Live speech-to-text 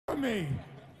me,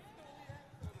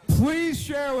 please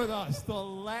share with us the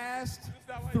last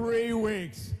 3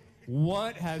 weeks.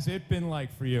 What has it been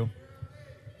like for you?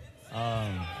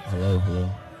 Hello.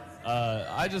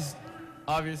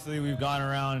 Obviously we've gone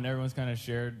around and everyone's kind of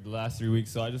shared the last 3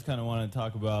 weeks, so I just kind of want to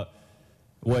talk about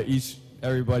what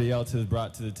everybody else has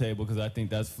brought to the table, because I think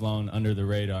that's flown under the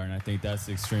radar, and I think that's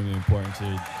extremely important to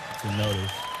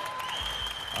notice.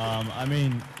 I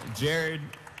mean, Jared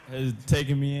has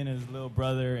taken me in as his little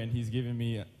brother, and he's given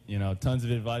me, tons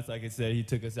of advice. Like I said, he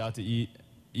took us out to eat,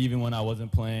 even when I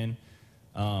wasn't playing.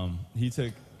 He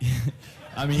took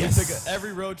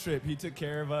every road trip, he took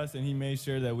care of us, and he made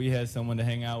sure that we had someone to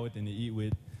hang out with and to eat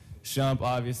with. Shump,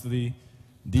 obviously,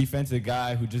 defensive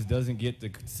guy who just doesn't get the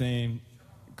same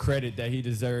credit that he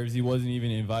deserves. He wasn't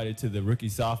even invited to the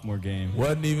rookie-sophomore game.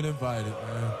 Wasn't even invited,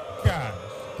 man. God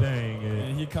dang it.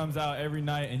 And he comes out every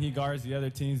night, and he guards the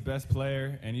other team's best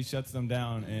player, and he shuts them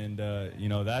down, and,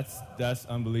 that's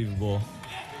unbelievable.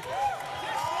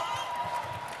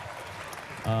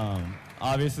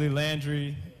 Obviously,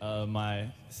 Landry,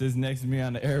 sits next to me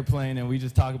on the airplane, and we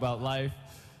just talk about life.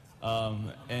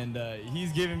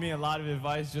 He's given me a lot of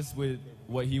advice just with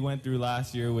what he went through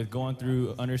last year, with going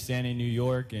through understanding New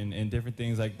York and different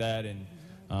things like that. And,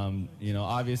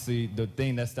 obviously, the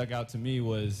thing that stuck out to me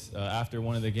was after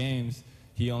one of the games,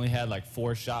 he only had like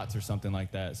 4 shots or something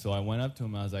like that. So I went up to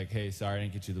him. I was like, hey, sorry I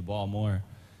didn't get you the ball more.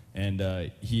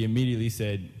 And he immediately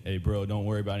said, hey, bro, don't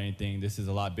worry about anything. This is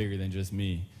a lot bigger than just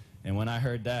me. And when I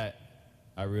heard that,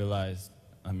 I realized,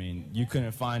 you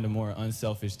couldn't find a more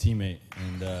unselfish teammate.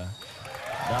 And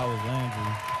that was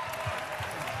Landry.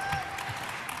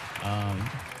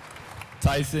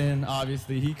 Tyson,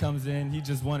 obviously, he comes in. He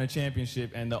just won a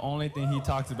championship. And the only thing he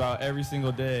talks about every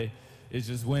single day is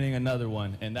just winning another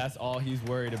one. And that's all he's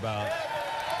worried about.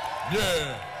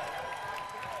 Yeah.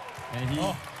 And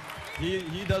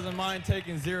he doesn't mind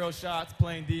taking 0 shots,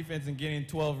 playing defense, and getting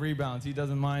 12 rebounds. He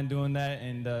doesn't mind doing that.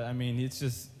 And, it's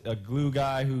just a glue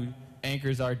guy who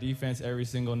anchors our defense every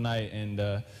single night. And,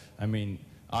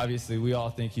 obviously, we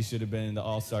all think he should have been in the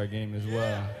All-Star game as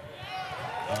well.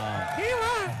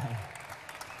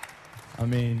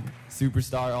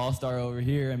 Superstar, all-star over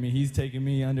here. He's taking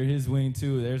me under his wing,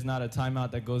 too. There's not a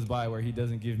timeout that goes by where he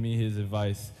doesn't give me his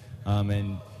advice.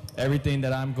 And everything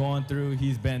that I'm going through,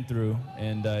 he's been through.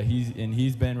 And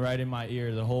he's been right in my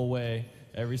ear the whole way,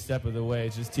 every step of the way,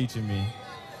 just teaching me.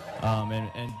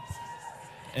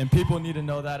 And people need to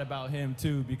know that about him,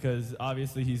 too, because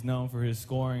obviously he's known for his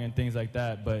scoring and things like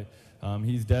that. But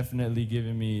he's definitely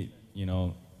given me,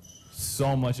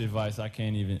 so much advice. I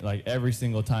can't even, every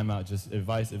single timeout, just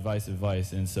advice.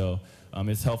 And so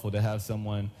it's helpful to have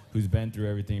someone who's been through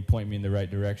everything point me in the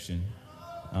right direction.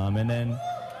 And then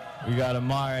we got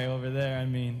Amare over there.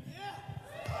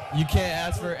 You can't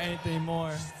ask for anything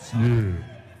more.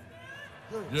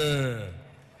 Yeah.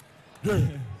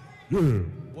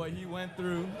 What he went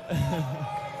through.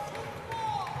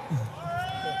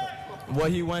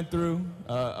 What he went through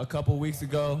a couple weeks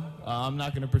ago, I'm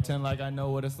not going to pretend like I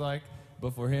know what it's like,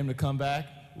 but for him to come back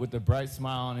with a bright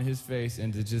smile on his face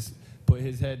and to just put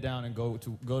his head down and go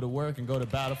to work and go to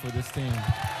battle for this team.